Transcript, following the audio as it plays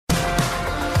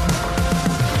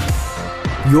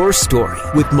Your Story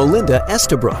with Melinda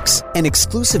Estabrooks, an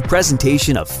exclusive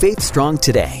presentation of Faith Strong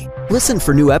Today. Listen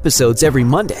for new episodes every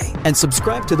Monday and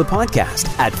subscribe to the podcast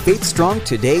at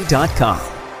faithstrongtoday.com.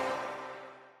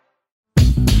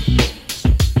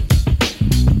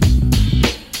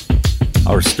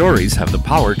 Our stories have the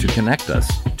power to connect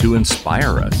us, to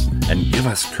inspire us, and give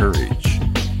us courage.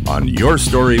 On Your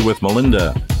Story with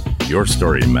Melinda, your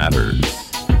story matters.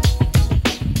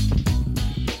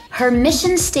 Her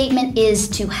mission statement is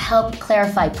to help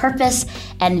clarify purpose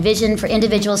and vision for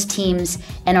individuals, teams,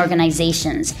 and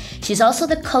organizations. She's also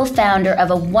the co-founder of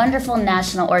a wonderful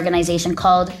national organization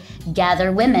called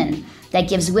Gather Women that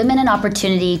gives women an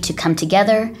opportunity to come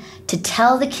together, to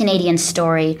tell the Canadian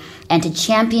story, and to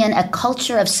champion a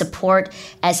culture of support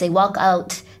as they walk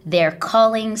out their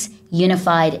callings,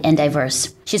 unified and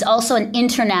diverse. She's also an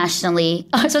internationally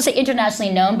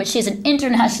known, but she's an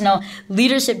international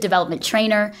leadership development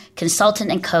trainer,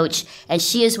 consultant, and coach. And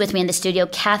she is with me in the studio,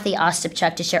 Kathy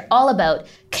Ostapchuk, to share all about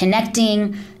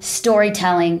connecting,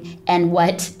 storytelling, and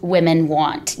what women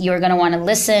want. You're going to want to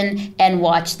listen and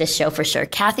watch this show for sure.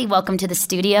 Kathy, welcome to the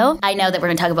studio. I know that we're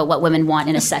going to talk about what women want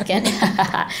in a second.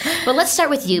 But let's start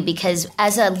with you, because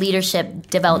as a leadership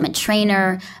development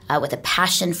trainer with a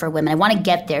passion for women, I want to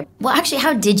get there. Well, actually,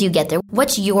 how did you get there?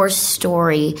 What's your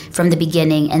story from the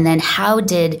beginning? And then how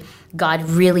did God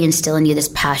really instill in you this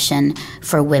passion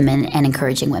for women and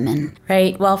encouraging women?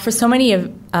 Right. Well, for so many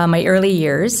of my early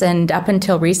years and up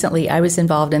until recently, I was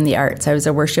involved in the arts. I was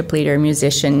a worship leader,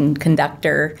 musician,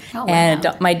 conductor, and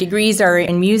my degrees are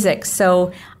in music.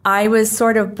 So I was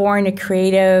sort of born a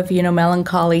creative,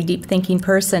 melancholy, deep thinking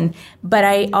person, but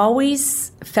I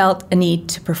always felt a need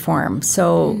to perform.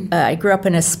 So I grew up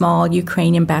in a small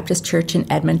Ukrainian Baptist church in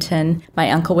Edmonton. My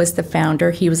uncle was the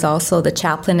founder. He was also the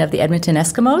chaplain of the Edmonton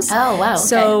Eskimos. Oh, wow. Okay.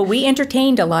 So we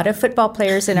entertained a lot of football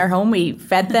players in our home. We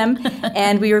fed them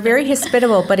and we were very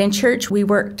hospitable. But in church, we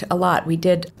worked a lot. We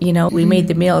did, we made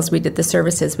the meals, we did the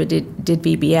services, we did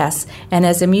VBS. And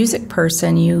as a music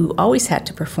person, you always had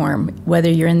to perform, whether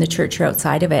you're in the church or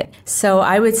outside of it. So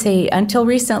I would say until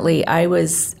recently, I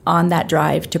was on that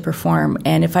drive to perform.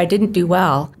 And if I didn't do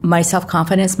well, my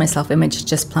self-confidence, my self-image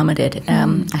just plummeted.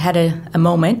 I had a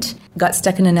moment, got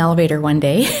stuck in an elevator one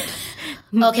day.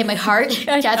 Okay, my heart,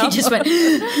 Kathy just went,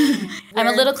 I'm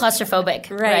a little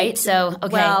claustrophobic, right? So, okay,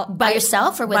 well, by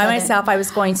yourself or with By myself, I was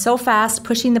going so fast,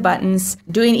 pushing the buttons,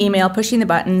 doing email, pushing the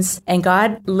buttons, and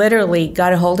God literally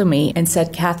got a hold of me and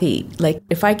said, Kathy,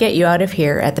 if I get you out of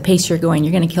here at the pace you're going,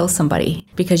 you're going to kill somebody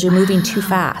because you're moving too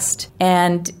fast.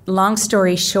 And long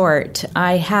story short,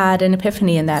 I had an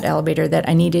epiphany in that elevator that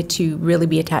I needed to really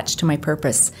be attached to my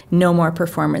purpose. No more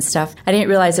performance stuff. I didn't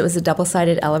realize it was a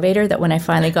double-sided elevator, that when I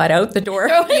finally got out the door,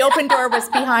 the open door was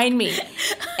behind me.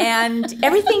 And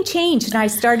everything changed. And I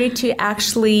started to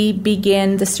actually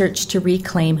begin the search to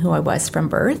reclaim who I was from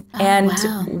birth.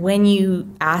 When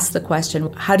you ask the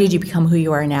question, how did you become who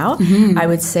you are now? I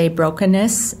would say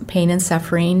brokenness, pain and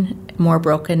suffering, more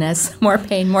brokenness, more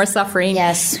pain, more suffering.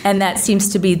 Yes. And that seems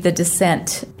to be the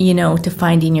descent, to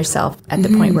finding yourself at the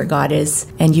point where God is.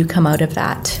 And you come out of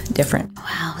that different.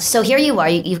 Wow. So here you are.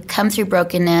 You come through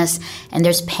brokenness and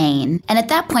there's pain. And at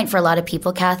that point, for a lot of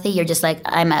people, Kathy, you're just like,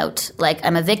 I'm out.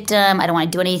 I'm a victim. I don't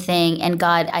want to do anything. And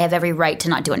God, I have every right to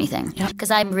not do anything.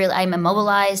 Because I'm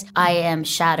immobilized. I am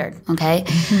shattered. Okay.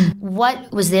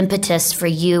 What was the impetus for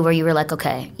you where you were like,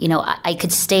 okay, I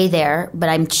could stay there, but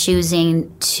I'm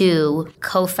choosing to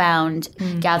co-found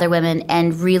Gather Women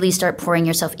and really start pouring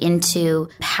yourself into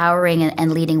powering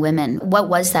and leading women. What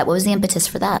was that? What was the impetus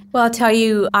for that? Well, I'll tell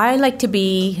you, I like to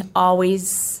be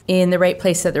always in the right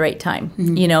place at the right time,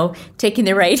 taking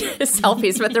the right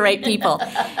selfies with the right people.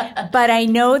 But I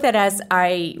know that as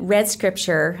I read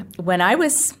scripture, when I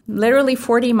was literally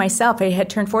 40 myself, I had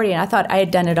turned 40 and I thought I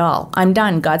had done it all. I'm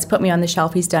done. God's put me on the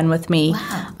shelf. He's done with me.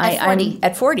 Wow. I'm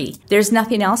at 40. There's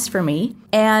nothing else for me.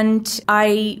 And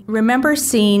I remember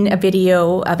seeing a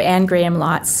video of Anne Graham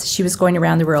Lotz. She was going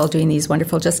around the world doing these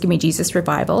wonderful Just Give Me Jesus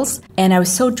revivals. And I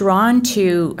was so drawn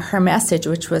to her message,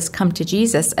 which was come to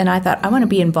Jesus. And I thought, I want to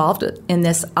be involved in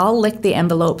this. I'll lick the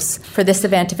envelopes for this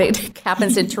event if it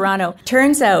happens in Toronto.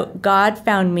 Turns out God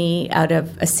found me out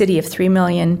of a city of 3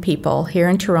 million people here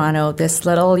in Toronto, this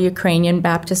little Ukrainian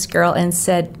Baptist girl, and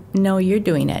said, no, you're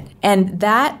doing it. And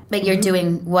that... But you're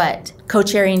doing what?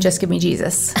 Co-chairing Just Give Me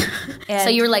Jesus. So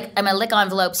you were like, I'm going to lick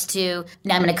envelopes to,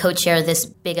 now I'm going to co-chair this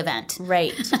big event.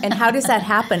 Right. And how does that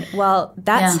happen? Well,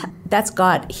 that's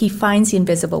God. He finds the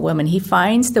invisible women. He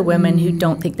finds the women who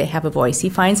don't think they have a voice. He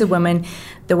finds the women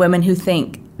who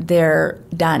think they're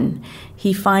done.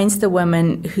 He finds the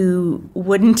women who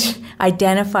wouldn't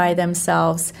identify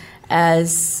themselves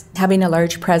as having a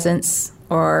large presence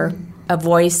or a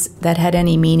voice that had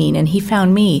any meaning, and he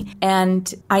found me.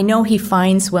 And I know he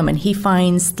finds women. He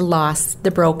finds the lost,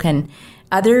 the broken,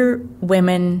 other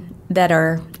women that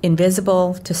are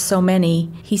invisible to so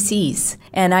many, he sees.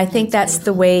 And I think that's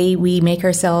the way we make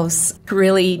ourselves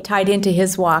really tied into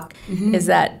his walk, is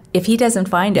that if he doesn't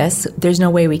find us, there's no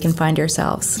way we can find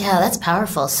ourselves. Yeah, that's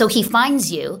powerful. So he finds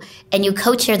you, and you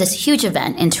co-chair this huge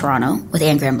event in Toronto with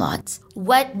Anne Graham Lotz.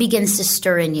 What begins to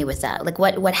stir in you with that? Like,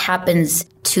 what happens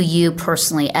to you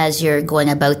personally as you're going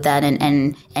about that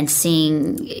and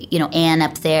seeing, Anne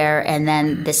up there, and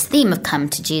then this theme of come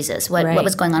to Jesus? What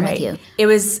was going on with you? It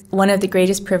was one of the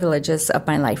greatest privileges of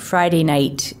my life. Friday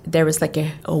night, there was like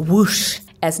a whoosh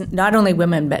as not only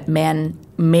women but men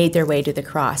made their way to the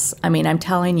cross. I mean, I'm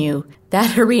telling you,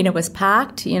 that arena was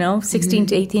packed, 16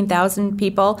 to 18,000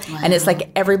 people. Wow. And it's like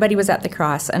everybody was at the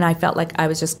cross. And I felt like I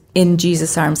was just in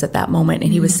Jesus' arms at that moment.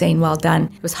 And he was saying, well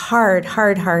done. It was hard.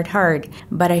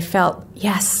 But I felt,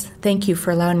 yes, thank you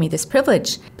for allowing me this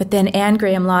privilege. But then Anne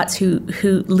Graham Lotz,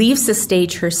 who leaves the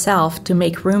stage herself to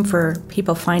make room for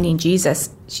people finding Jesus,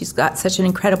 she's got such an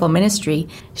incredible ministry.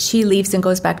 She leaves and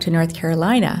goes back to North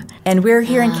Carolina. And we're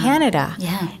here in Canada.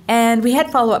 Yeah. And we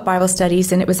had follow-up Bible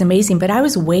studies, and it was amazing. But I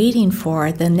was waiting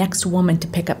for the next woman to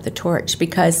pick up the torch,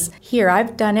 because here,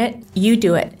 I've done it, you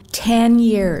do it. 10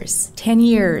 years.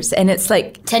 And it's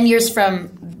like... 10 years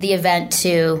from the event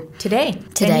to... Today.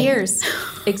 10 years.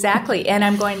 Exactly. And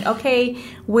I'm going, okay,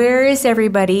 where is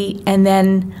everybody? And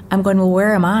then I'm going, well,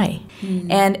 where am I?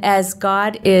 And as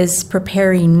God is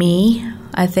preparing me,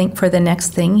 I think, for the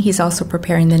next thing, he's also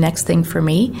preparing the next thing for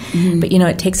me. But,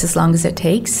 it takes as long as it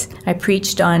takes. I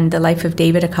preached on the life of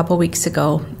David a couple weeks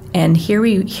ago, and here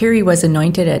he was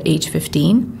anointed at age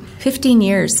 15. 15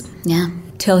 years. Yeah.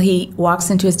 Till he walks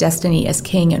into his destiny as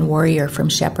king and warrior from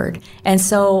shepherd. And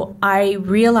so I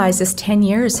realized this 10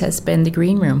 years has been the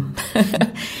green room.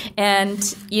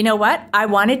 And you know what? I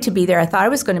wanted to be there. I thought I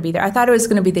was going to be there. I thought I was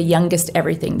going to be the youngest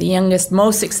everything, the youngest,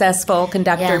 most successful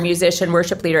conductor, musician,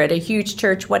 worship leader at a huge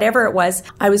church, whatever it was.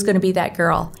 I was going to be that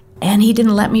girl. And he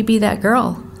didn't let me be that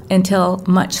girl until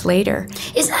much later.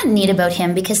 Isn't that neat about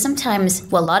him? Because sometimes,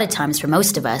 well, a lot of times for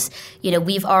most of us,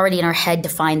 we've already in our head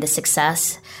defined the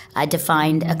success,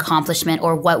 defined accomplishment,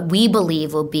 or what we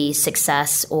believe will be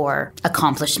success or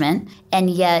accomplishment. And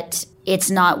yet it's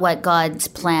not what God's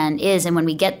plan is. And when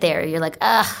we get there, you're like,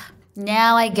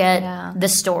 now I get the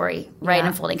story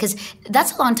unfolding. Because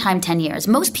that's a long time, 10 years.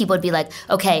 Most people would be like,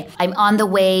 okay, I'm on the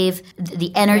wave.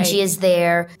 The energy is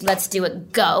there. Let's do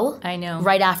it. Go. I know.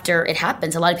 Right after it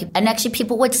happens. A lot of people, and actually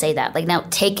people would say that. Like, now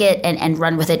take it and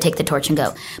run with it, take the torch and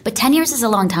go. But 10 years is a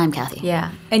long time, Kathy.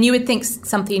 Yeah. And you would think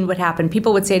something would happen.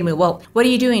 People would say to me, well, what are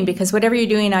you doing? Because whatever you're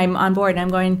doing, I'm on board. And I'm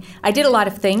going, I did a lot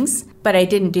of things, but I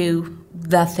didn't do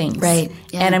the things. Right.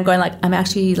 Yeah. And I'm going I'm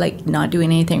actually not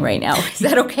doing anything right now. Is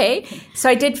that okay? So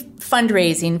I did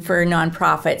fundraising for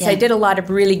nonprofits. Yeah. I did a lot of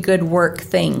really good work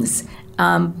things.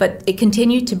 But it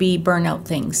continued to be burnout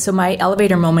things. So my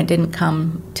elevator moment didn't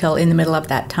come till in the middle of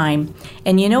that time.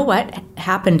 And you know what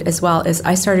happened as well is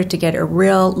I started to get a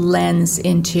real lens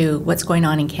into what's going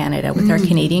on in Canada with our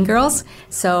Canadian girls.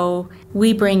 So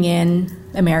we bring in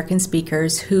American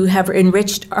speakers who have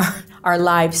enriched our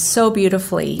lives so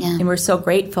beautifully, and we're so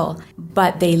grateful.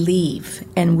 But they leave,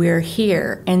 and we're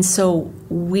here. And so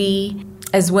we,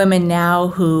 as women now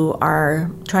who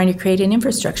are trying to create an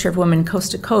infrastructure of women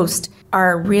coast to coast,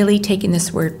 are really taking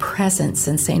this word presence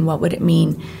and saying, what would it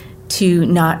mean to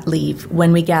not leave?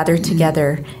 When we gather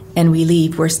together and we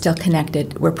leave, we're still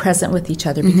connected. We're present with each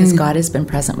other because God has been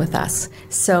present with us.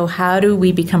 So how do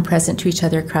we become present to each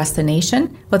other across the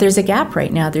nation? Well, there's a gap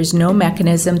right now. There's no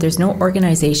mechanism. There's no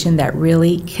organization that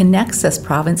really connects us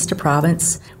province to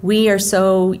province. We are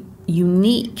so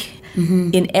unique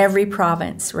in every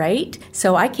province, right?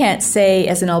 So I can't say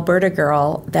as an Alberta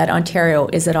girl that Ontario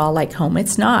is at all like home.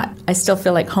 It's not. I still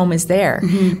feel like home is there.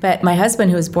 But my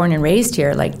husband, who was born and raised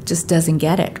here, just doesn't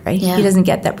get it, right? Yeah. He doesn't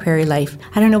get that prairie life.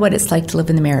 I don't know what it's like to live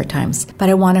in the Maritimes, but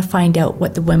I want to find out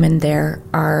what the women there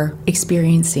are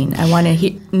experiencing. I want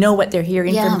to know what they're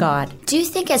hearing from God. Do you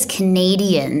think as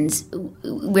Canadians,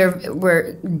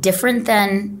 we're different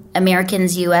than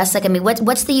Americans, U.S.? Like, I mean,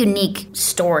 what's the unique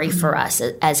story for us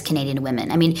as Canadian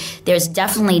women? I mean, there's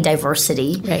definitely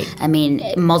diversity. Right. I mean,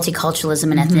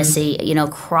 multiculturalism and ethnicity, you know,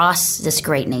 across this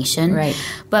great nation. Right.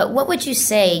 But what would you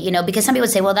say, you know, because some people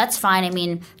would say, well, that's fine. I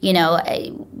mean, you know,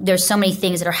 there's so many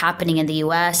things that are happening in the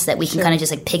U.S. that we can kind of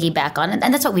just like piggyback on.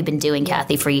 And that's what we've been doing,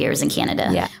 Kathy, for years in Canada.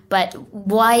 Yeah. But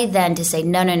why then to say,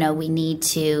 no, we need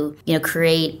to, you know,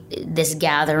 create this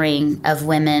gathering of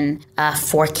women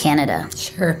for Canada?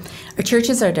 Sure. Our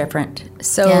churches are different.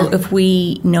 So if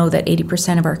we know that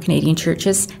 80% of our Canadian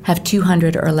churches have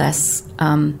 200 or less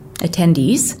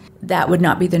attendees, that would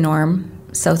not be the norm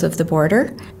south of the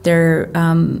border.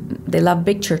 They love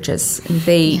big churches.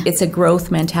 It's a growth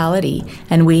mentality,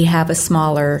 and we have a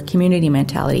smaller community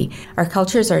mentality. Our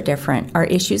cultures are different. Our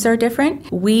issues are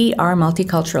different. We are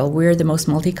multicultural. We're the most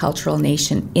multicultural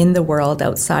nation in the world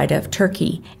outside of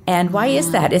Turkey. And why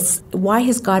is that? It's why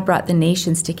has God brought the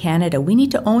nations to Canada? We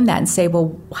need to own that and say,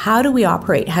 well, how do we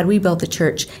operate? How do we build the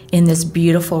church in this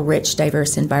beautiful, rich,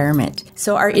 diverse environment?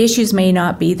 So our issues may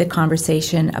not be the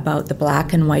conversation about the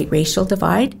black and white racial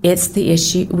divide. It's the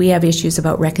issue. We have issues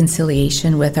about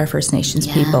reconciliation with our First Nations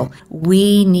people.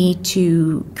 We need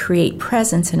to create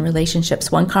presence in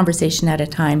relationships, one conversation at a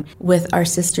time, with our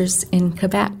sisters in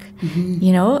Quebec,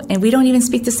 you know, and we don't even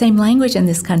speak the same language in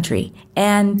this country.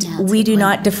 And we do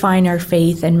not define our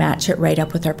faith and match it right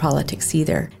up with our politics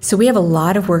either. So we have a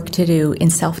lot of work to do in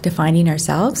self-defining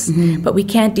ourselves, but we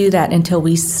can't do that until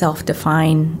we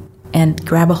self-define and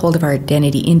grab a hold of our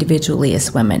identity individually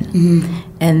as women.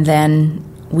 And then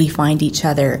we find each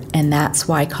other, and that's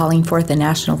why calling forth a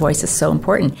national voice is so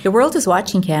important. The world is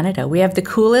watching Canada. We have the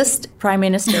coolest prime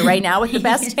minister right now with the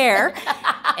best hair,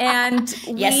 and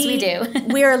yes, we do.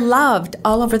 We are loved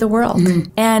all over the world,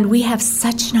 and we have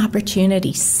such an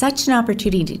opportunity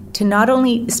to not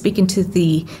only speak into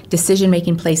the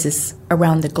decision-making places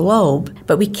around the globe,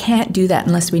 but we can't do that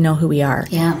unless we know who we are.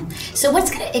 Yeah. So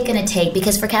what's it going to take?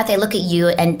 Because for Kathy, I look at you,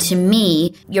 and to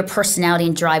me, your personality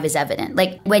and drive is evident.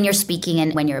 Like when you're speaking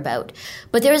and when you're about.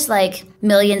 But there's like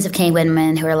millions of Canadian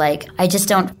women who are like, I just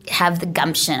don't have the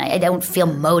gumption. I don't feel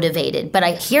motivated. But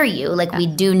I hear you. Like we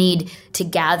do need to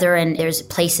gather, and there's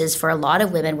places for a lot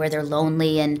of women where they're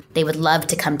lonely and they would love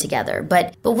to come together.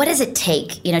 But what does it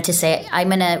take, you know, to say, I'm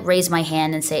going to raise my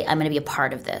hand and say, I'm going to be a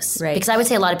part of this? Right. Because I would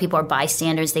say a lot of people are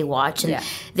bystanders. They watch, and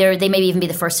they may even be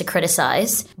the first to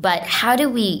criticize. But how do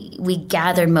we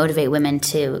gather and motivate women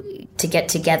to get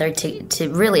together, to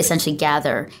really essentially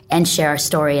gather and share our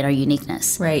story and our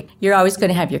uniqueness? Right. You're always going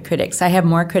to have your critics. I have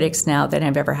more critics now than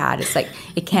I've ever had. It's like,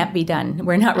 it can't be done.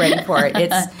 We're not ready for it.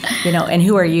 It's, you know, and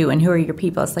who are you and who are your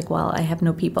people? It's like, well, I have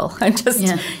no people. I'm just,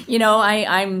 you know,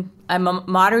 I'm a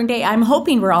modern day. I'm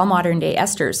hoping we're all modern day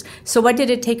Esthers. So what did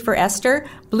it take for Esther?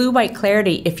 Blue, white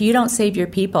clarity. If you don't save your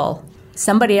people,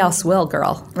 somebody else will,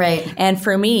 girl. Right. And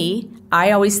for me,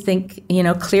 I always think, you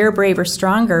know, clear, braver,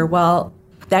 stronger. Well,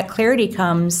 that clarity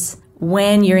comes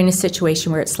when you're in a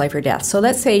situation where it's life or death. So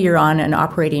let's say you're on an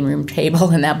operating room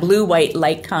table and that blue-white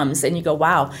light comes and you go,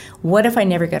 wow, what if I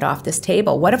never get off this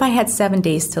table? What if I had 7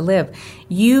 days to live?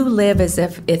 You live as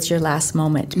if it's your last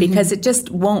moment because it just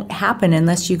won't happen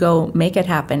unless you go make it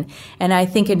happen. And I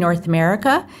think in North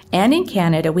America and in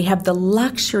Canada, we have the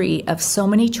luxury of so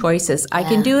many choices. I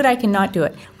can do it, I cannot do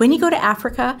it. When you go to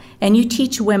Africa and you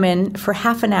teach women for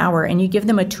half an hour and you give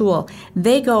them a tool,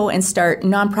 they go and start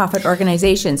nonprofit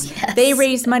organizations. They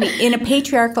raise money in a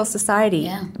patriarchal society.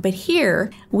 Yeah. But here,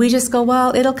 we just go,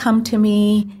 well, it'll come to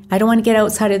me. I don't want to get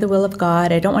outside of the will of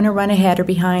God. I don't want to run ahead or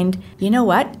behind. You know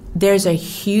what? There's a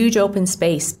huge open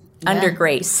space under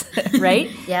grace, right?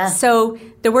 So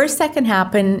the worst that can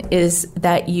happen is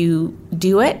that you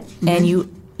do it and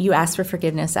you ask for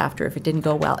forgiveness after if it didn't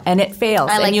go well, and it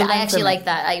fails. I like and that. I actually like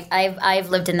that. I've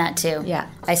lived in that too. Yeah.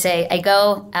 I say I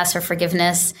go ask for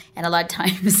forgiveness, and a lot of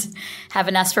times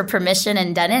haven't asked for permission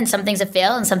and done it. And some things have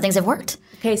failed, and some things have worked.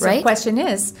 Okay, so the question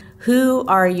is, who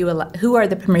are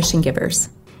the permission givers?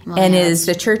 Well, and is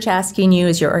the church asking you?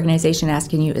 Is your organization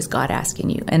asking you? Is God asking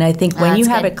you? And I think when you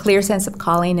have a clear sense of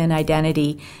calling and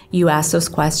identity, you ask those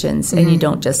questions, and you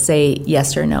don't just say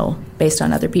yes or no based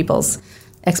on other people's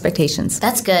expectations.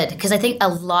 That's good, because I think a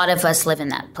lot of us live in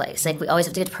that place. Like we always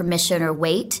have to get permission or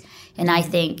wait. And I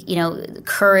think, you know,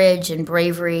 courage and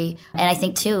bravery, and I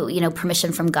think too, you know,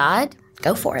 permission from God.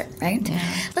 Go for it, right? Yeah.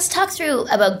 Let's talk through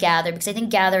about Gather, because I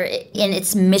think Gather in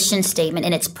its mission statement,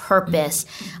 in its purpose,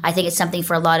 I think it's something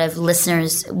for a lot of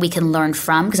listeners we can learn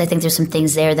from, because I think there's some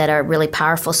things there that are really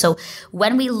powerful. So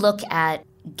when we look at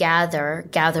Gather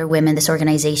Women, this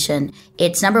organization,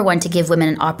 it's number one, to give women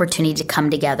an opportunity to come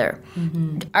together.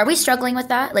 Are we struggling with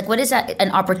that? Like, what is that,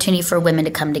 an opportunity for women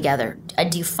to come together?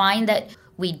 Do you find that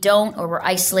we don't, or we're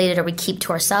isolated, or we keep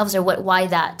to ourselves, or why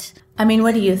that? I mean,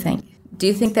 what do you think? Do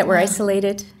you think that we're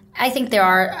isolated? I think there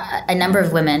are a number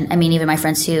of women, I mean, even my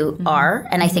friends who are,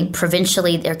 and I think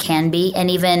provincially there can be,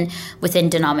 and even within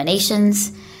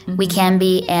denominations we can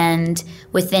be, and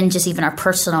within just even our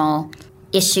personal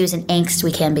issues and angst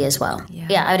we can be as well.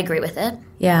 Yeah, I would agree with it.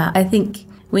 Yeah, I think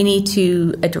we need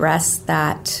to address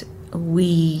that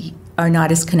we are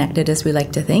not as connected as we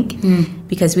like to think,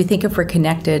 because we think if we're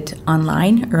connected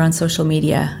online or on social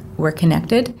media, we're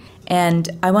connected. And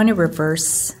I want to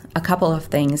reverse a couple of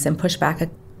things and push back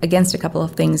against a couple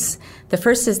of things. The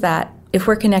first is that if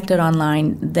we're connected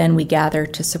online, then we gather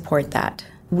to support that.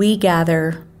 We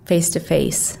gather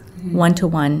face-to-face,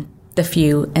 one-to-one, the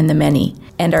few and the many,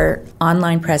 and our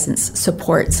online presence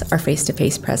supports our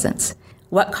face-to-face presence.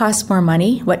 What costs more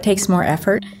money? What takes more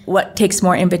effort? What takes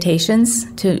more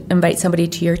invitations to invite somebody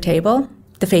to your table?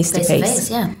 The face-to-face. Face-to-face,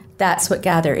 yeah. That's what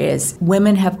Gather is.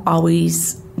 Women have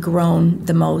always grown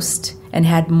the most and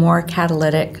had more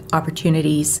catalytic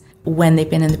opportunities when they've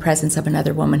been in the presence of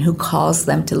another woman who calls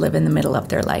them to live in the middle of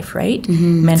their life, right?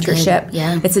 Mentorship.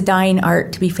 Yeah. It's a dying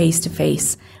art to be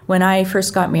face-to-face. When I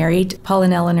first got married, Paul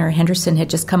and Eleanor Henderson had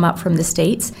just come up from the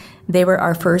States. They were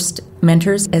our first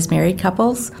mentors as married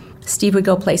couples. Steve would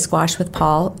go play squash with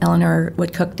Paul. Eleanor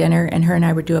would cook dinner, and her and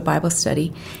I would do a Bible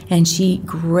study. And she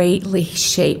greatly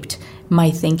shaped my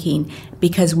thinking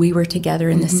because we were together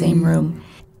in the same room.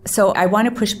 So I want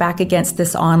to push back against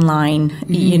this online,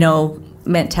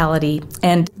 mentality.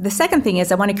 And the second thing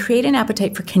is I want to create an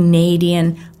appetite for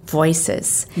Canadian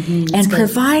voices and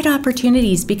provide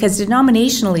opportunities, because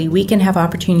denominationally we can have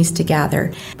opportunities to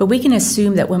gather, but we can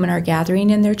assume that women are gathering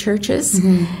in their churches.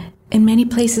 In many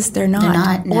places they're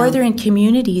not. No. Or they're in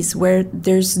communities where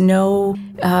there's no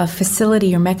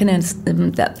facility or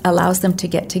mechanism that allows them to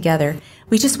get together.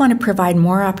 We just want to provide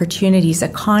more opportunities, a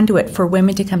conduit for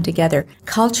women to come together.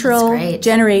 Cultural,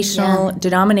 generational,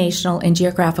 denominational, and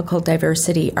geographical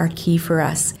diversity are key for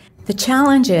us. The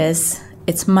challenge is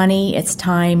it's money, it's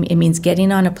time. It means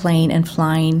getting on a plane and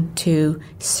flying to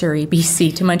Surrey,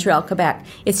 BC, to Montreal, Quebec.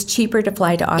 It's cheaper to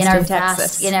fly to Austin,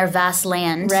 Texas. In our vast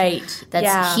land. Right.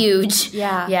 That's huge.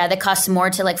 Yeah. Yeah, that costs more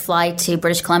to fly to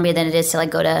British Columbia than it is to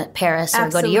go to Paris or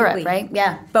go to Europe, right?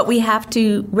 Yeah. But we have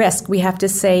to risk. We have to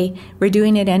say we're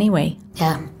doing it anyway.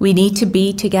 Yeah. We need to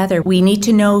be together. We need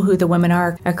to know who the women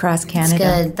are across Canada.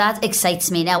 That's good. That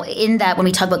excites me. Now, in that, when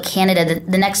we talk about Canada,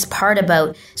 the next part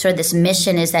about sort of this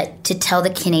mission is that to tell the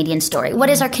Canadian story. What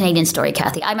is our Canadian story,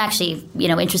 Kathy? I'm actually,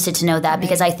 interested to know that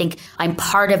because I think I'm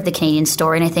part of the Canadian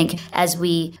story. And I think as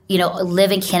we,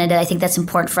 live in Canada, I think that's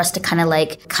important for us to kind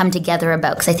of come together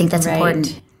about, because I think that's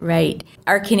important. Right.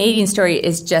 Our Canadian story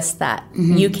is just that.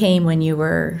 You came when you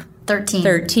were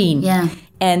 13. Yeah.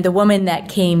 And the woman that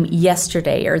came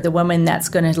yesterday, or the woman that's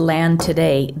going to land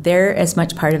today, they're as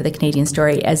much part of the Canadian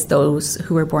story as those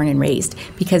who were born and raised,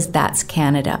 because that's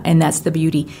Canada, and that's the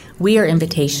beauty. We are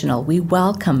invitational. We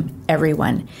welcome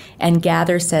everyone. And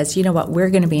Gather says, you know what, we're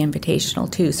going to be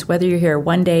invitational too. So whether you're here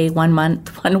 1 day, 1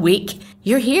 month, 1 week,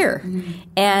 you're here.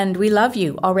 And we love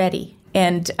you already.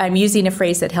 And I'm using a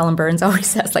phrase that Helen Burns always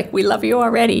says, we love you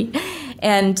already.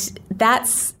 And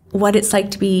that's what it's like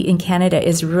to be in Canada,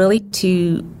 is really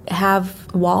to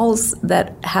have walls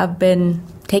that have been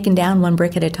taken down one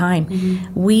brick at a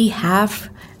time. We have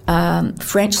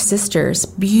French sisters,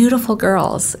 beautiful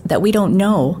girls that we don't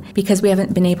know because we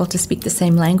haven't been able to speak the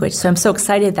same language. So I'm so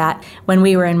excited that when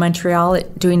we were in Montreal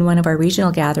doing one of our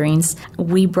regional gatherings,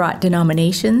 we brought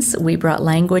denominations, we brought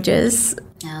languages,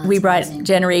 we brought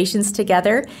generations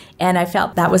together, and I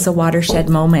felt that was a watershed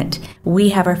moment. We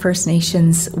have our First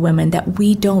Nations women that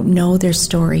we don't know their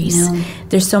stories. No.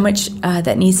 There's so much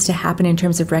that needs to happen in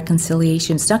terms of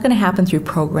reconciliation. It's not going to happen through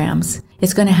programs.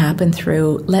 It's going to happen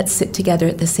through, let's sit together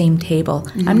at the same table.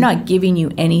 I'm not giving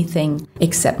you anything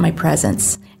except my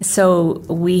presence. So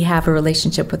we have a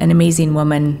relationship with an amazing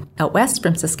woman out west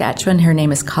from Saskatchewan. Her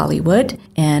name is Collie Wood,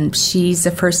 and she's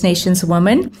a First Nations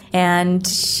woman, and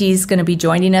she's going to be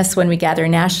joining us when we gather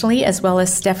nationally, as well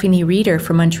as Stephanie Reeder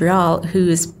from Montreal, who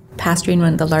is pastoring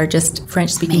one of the largest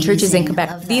French-speaking churches in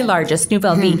Quebec, the largest,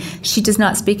 Nouvelle Vie. She does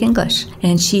not speak English,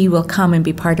 and she will come and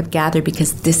be part of Gather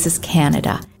because this is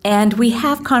Canada. And we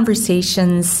have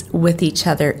conversations with each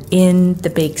other in the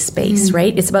big space,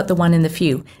 right? It's about the one and the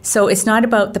few. So it's not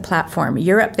about the platform.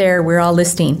 You're up there, we're all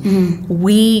listening.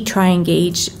 We try and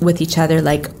engage with each other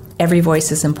like every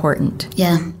voice is important.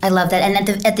 Yeah, I love that.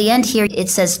 And at the end here, it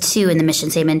says, too, in the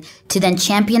mission statement, to then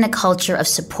champion a culture of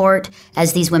support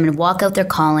as these women walk out their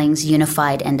callings,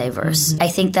 unified and diverse. I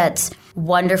think that's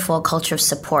wonderful culture of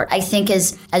support. I think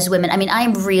as women, I mean, I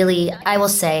will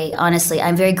say, honestly,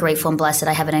 I'm very grateful and blessed that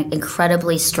I have an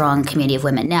incredibly strong community of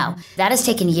women. Now, that has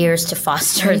taken years to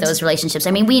foster those relationships.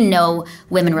 I mean, we know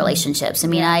women relationships. I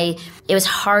mean, it was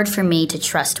hard for me to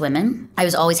trust women. I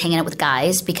was always hanging out with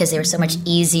guys because they were so much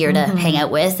easier to hang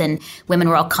out with, and women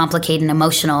were all complicated and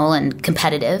emotional and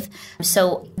competitive.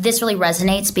 So this really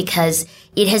resonates because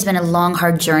it has been a long,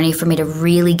 hard journey for me to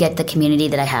really get the community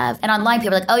that I have. And online,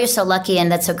 people are like, oh, you're so lucky and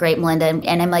that's so great, Melinda.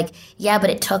 And I'm like, yeah, but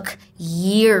it took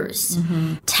years,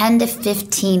 10 to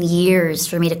 15 years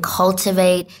for me to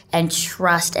cultivate and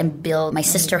trust and build my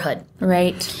sisterhood.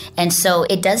 Right. And so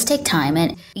it does take time.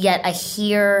 And yet I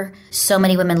hear so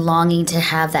many women longing to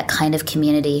have that kind of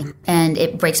community. And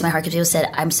it breaks my heart because people said,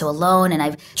 I'm so alone and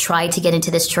I've tried to get into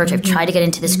this church. I've tried to get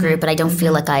into this group, but I don't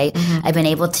feel like I've been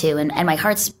able to. And my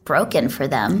heart's broken for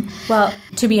them. Well,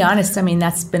 to be honest, I mean,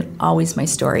 that's been always my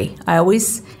story. I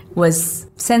always was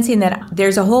sensing that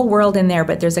there's a whole world in there,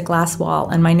 but there's a glass wall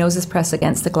and my nose is pressed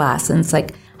against the glass. And it's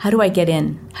like, how do I get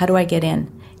in? How do I get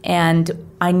in? And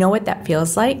I know what that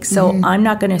feels like. So I'm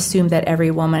not going to assume that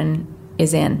every woman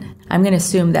is in. I'm going to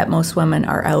assume that most women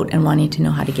are out and wanting to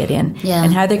know how to get in. Yeah.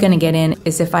 And how they're going to get in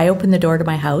is if I open the door to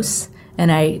my house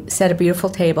and I set a beautiful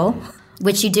table.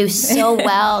 Which you do so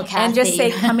well, Kathy. And just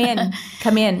say, come in,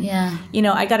 come in. Yeah. You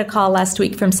know, I got a call last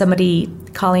week from somebody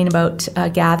calling about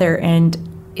Gather, and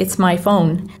it's my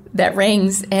phone that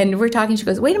rings, and we're talking. She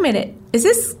goes, wait a minute, is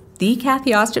this the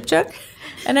Kathy Ostrupchuk?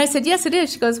 And I said, yes, it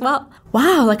is. She goes, well,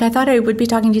 wow, like I thought I would be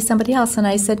talking to somebody else. And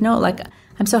I said, no, like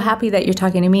I'm so happy that you're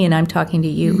talking to me and I'm talking to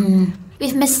you.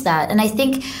 We've missed that. And I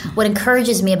think what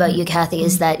encourages me about you, Kathy,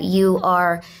 is that you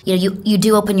are, you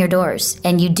do open your doors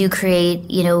and you do create,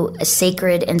 a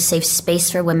sacred and safe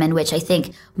space for women, which I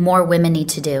think more women need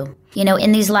to do.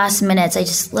 In these last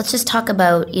minutes, let's just talk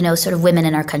about, sort of women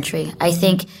in our country. I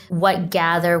think what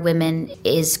Gather Women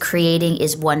is creating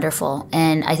is wonderful.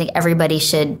 And I think everybody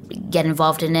should get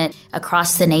involved in it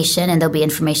across the nation. And there'll be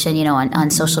information,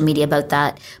 on social media about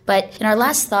that. But in our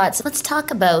last thoughts, let's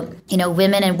talk about,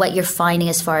 women and what you're finding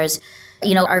as far as,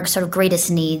 our sort of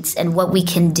greatest needs and what we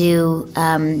can do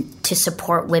to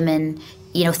support women,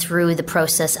 through the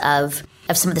process of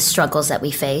some of the struggles that we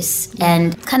face,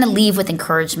 and kind of leave with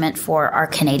encouragement for our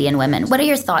Canadian women. What are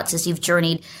your thoughts as you've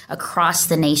journeyed across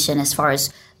the nation as far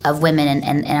as of women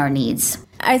and our needs?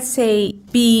 I'd say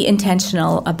be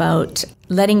intentional about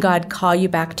letting God call you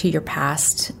back to your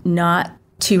past, not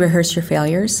to rehearse your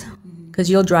failures, because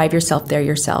you'll drive yourself there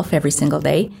yourself every single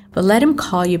day, but let him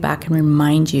call you back and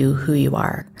remind you who you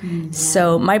are.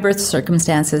 So my birth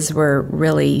circumstances were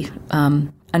really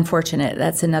unfortunate.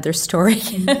 That's another story.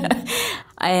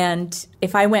 And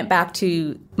if I went back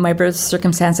to my birth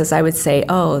circumstances, I would say,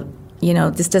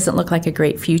 this doesn't look like a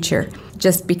great future.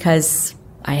 Just because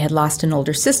I had lost an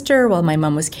older sister while my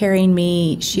mom was carrying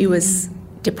me. She was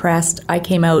depressed. I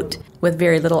came out with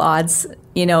very little odds,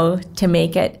 to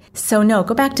make it. So no,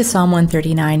 go back to Psalm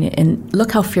 139 and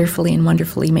look how fearfully and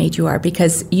wonderfully made you are,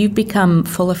 because you've become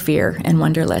full of fear and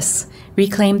wonderless.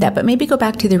 Reclaim that, but maybe go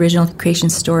back to the original creation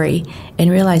story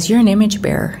and realize you're an image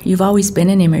bearer. You've always been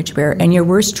an image bearer, and your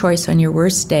worst choice on your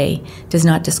worst day does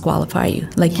not disqualify you,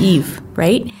 like Eve,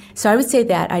 right? So I would say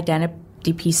that identity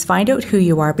piece, find out who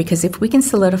you are, because if we can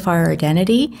solidify our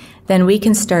identity, then we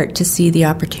can start to see the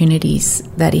opportunities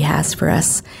that he has for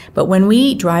us. But when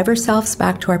we drive ourselves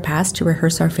back to our past to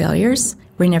rehearse our failures,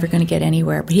 we're never going to get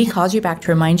anywhere. But he calls you back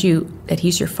to remind you that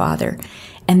he's your father.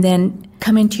 And then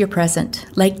come into your present,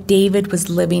 like David was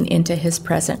living into his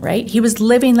present, right? He was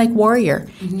living like warrior.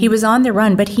 He was on the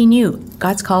run, but he knew,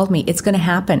 God's called me, it's going to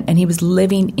happen. And he was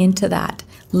living into that.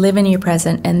 Live in your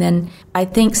present, and then I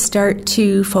think start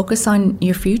to focus on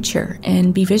your future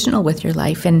and be visional with your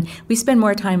life. And we spend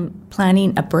more time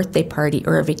planning a birthday party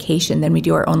or a vacation than we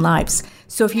do our own lives.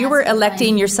 So if you were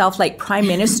electing yourself like prime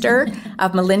minister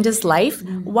of Melinda's life,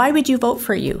 why would you vote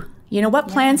for you? What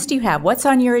plans do you have? What's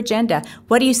on your agenda?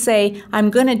 What do you say, I'm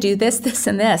going to do this, this,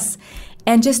 and this?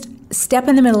 And just step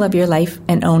in the middle of your life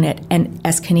and own it. And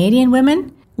as Canadian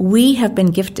women, we have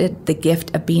been gifted the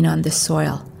gift of being on this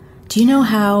soil. Do you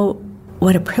know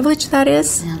what a privilege that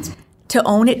is? Yeah. To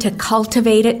own it, to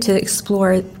cultivate it, to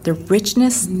explore the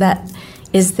richness that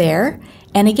is there.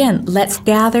 And again, let's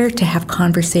gather to have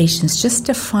conversations just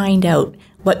to find out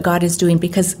what God is doing.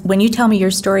 Because when you tell me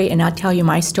your story and I tell you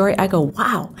my story, I go,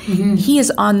 wow, he is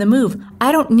on the move.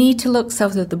 I don't need to look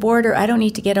south of the border. I don't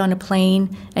need to get on a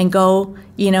plane and go,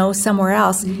 somewhere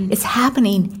else. It's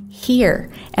happening here,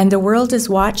 and the world is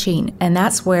watching. And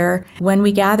that's where, when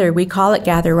we gather, we call it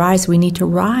Gather Rise. We need to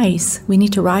rise. We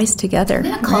need to rise together. We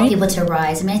don't call people to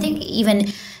rise. I mean, I think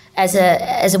even as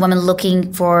a woman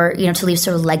looking for, to leave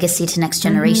sort of legacy to next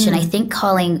generation, I think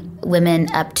calling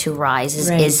women up to rise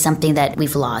is something that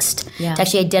we've lost. Yeah. To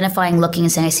actually identifying, looking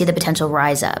and saying, I see the potential,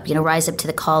 rise up. Rise up to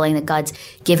the calling that God's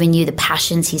given you, the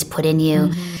passions He's put in you.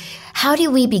 Mm-hmm. How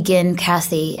do we begin,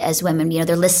 Kathy, as women?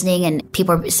 They're listening and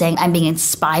people are saying, I'm being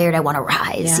inspired, I want to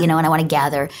rise, and I want to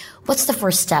gather. What's the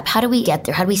first step? How do we get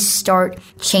there? How do we start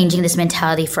changing this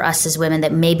mentality for us as women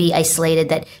that may be isolated,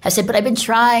 that have said, but I've been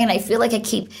trying and I feel like I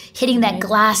keep hitting that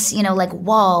glass, like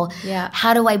wall. Yeah.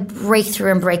 How do I break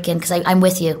through and break in? Because I'm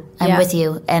with you. I'm with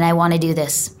you and I want to do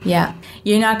this. Yeah.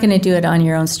 You're not going to do it on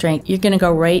your own strength. You're going to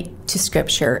go right to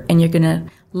Scripture and you're going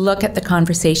to look at the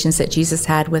conversations that Jesus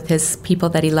had with His people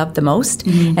that He loved the most.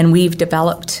 Mm-hmm. And we've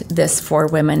developed this for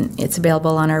women. It's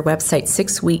available on our website,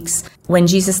 6 weeks, when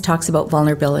Jesus talks about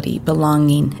vulnerability,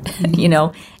 belonging,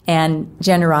 and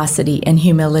generosity and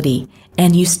humility.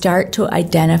 And you start to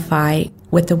identify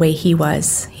with the way He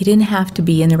was. He didn't have to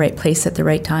be in the right place at the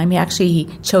right time. He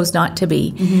chose not to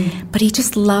be. But He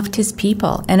just loved His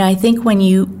people. And I think when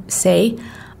you say,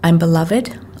 I'm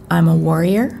beloved, I'm a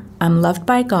warrior, I'm loved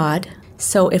by God,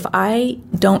 so if I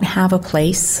don't have a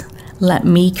place, let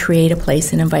me create a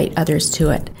place and invite others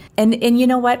to it. And you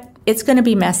know what? It's going to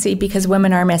be messy because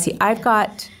women are messy. I've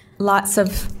got lots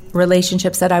of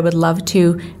relationships that I would love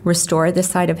to restore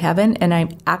this side of heaven, and I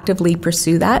actively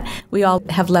pursue that. We all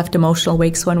have left emotional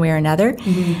wakes one way or another.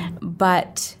 Mm-hmm.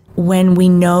 But when we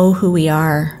know who we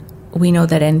are, we know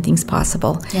that anything's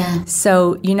possible. Yeah.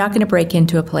 So you're not going to break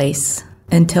into a place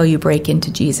until you break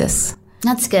into Jesus.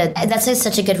 That's good. That's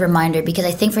such a good reminder because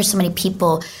I think for so many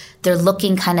people, they're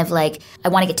looking kind of like, I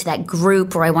want to get to that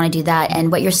group or I want to do that.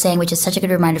 And what you're saying, which is such a good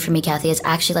reminder for me, Kathy, is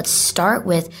actually let's start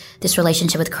with this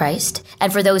relationship with Christ.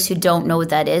 And for those who don't know what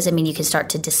that is, you can start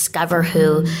to discover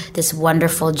who this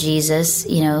wonderful Jesus,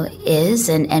 is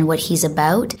and what He's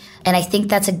about. And I think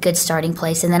that's a good starting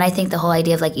place. And then I think the whole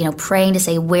idea of praying to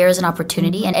say, where's an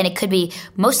opportunity? And it could be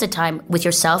most of the time with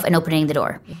yourself and opening the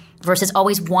door. Versus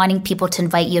always wanting people to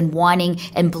invite you and wanting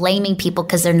and blaming people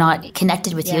because they're not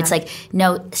connected with you. It's like,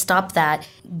 no, stop that.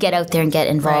 Get out there and get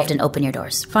involved and open your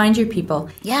doors. Find your people.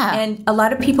 Yeah. And a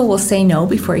lot of people will say no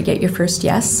before you get your first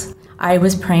yes. I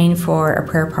was praying for a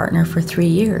prayer partner for 3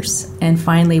 years. And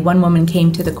finally, one woman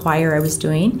came to the choir I was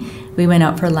doing. We went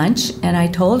out for lunch and I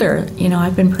told her,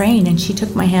 I've been praying. And she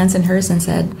took my hands in hers and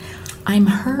said, I'm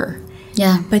her.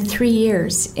 Yeah. But 3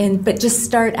 years. But just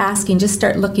start asking, just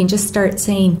start looking, just start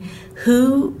saying,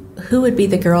 who would be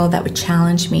the girl that would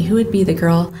challenge me? Who would be the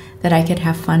girl that I could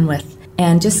have fun with?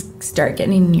 And just start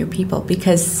getting in your people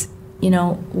because, we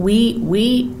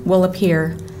will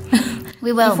appear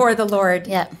we will. before the Lord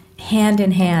hand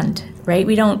in hand, right?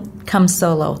 We don't come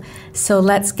solo. So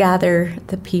let's gather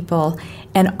the people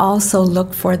and also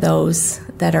look for those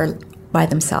that are by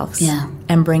themselves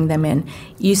and bring them in.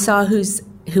 You saw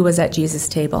who was at Jesus'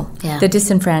 table, the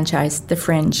disenfranchised, the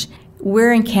fringe.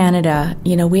 We're in Canada,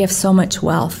 we have so much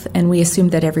wealth and we assume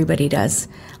that everybody does.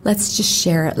 Let's just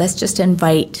share it. Let's just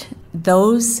invite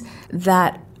those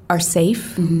that are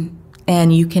safe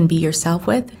and you can be yourself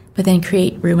with, but then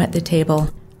create room at the table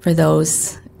for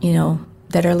those,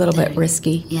 that are a little bit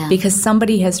risky because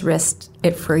somebody has risked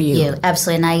it for you.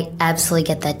 Absolutely. And I absolutely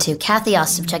get that too. Kathy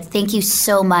Ostapchuk, thank you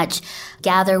so much.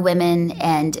 Gather women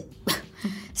and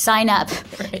sign up,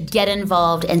 get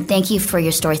involved, and thank you for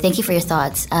your story. Thank you for your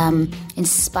thoughts.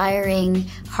 Inspiring,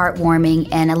 heartwarming,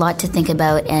 and a lot to think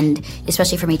about, and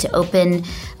especially for me to open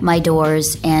my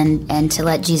doors and to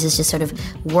let Jesus just sort of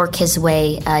work His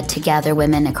way to gather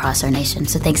women across our nation.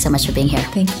 So thanks so much for being here.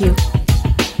 Thank you.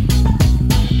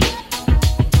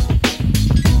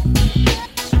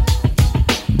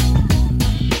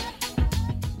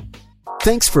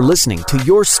 Thanks for listening to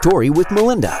Your Story with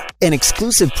Melinda, an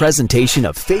exclusive presentation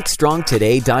of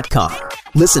faithstrongtoday.com.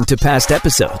 Listen to past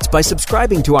episodes by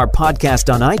subscribing to our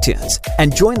podcast on iTunes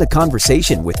and join the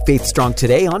conversation with Faith Strong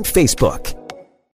Today on Facebook.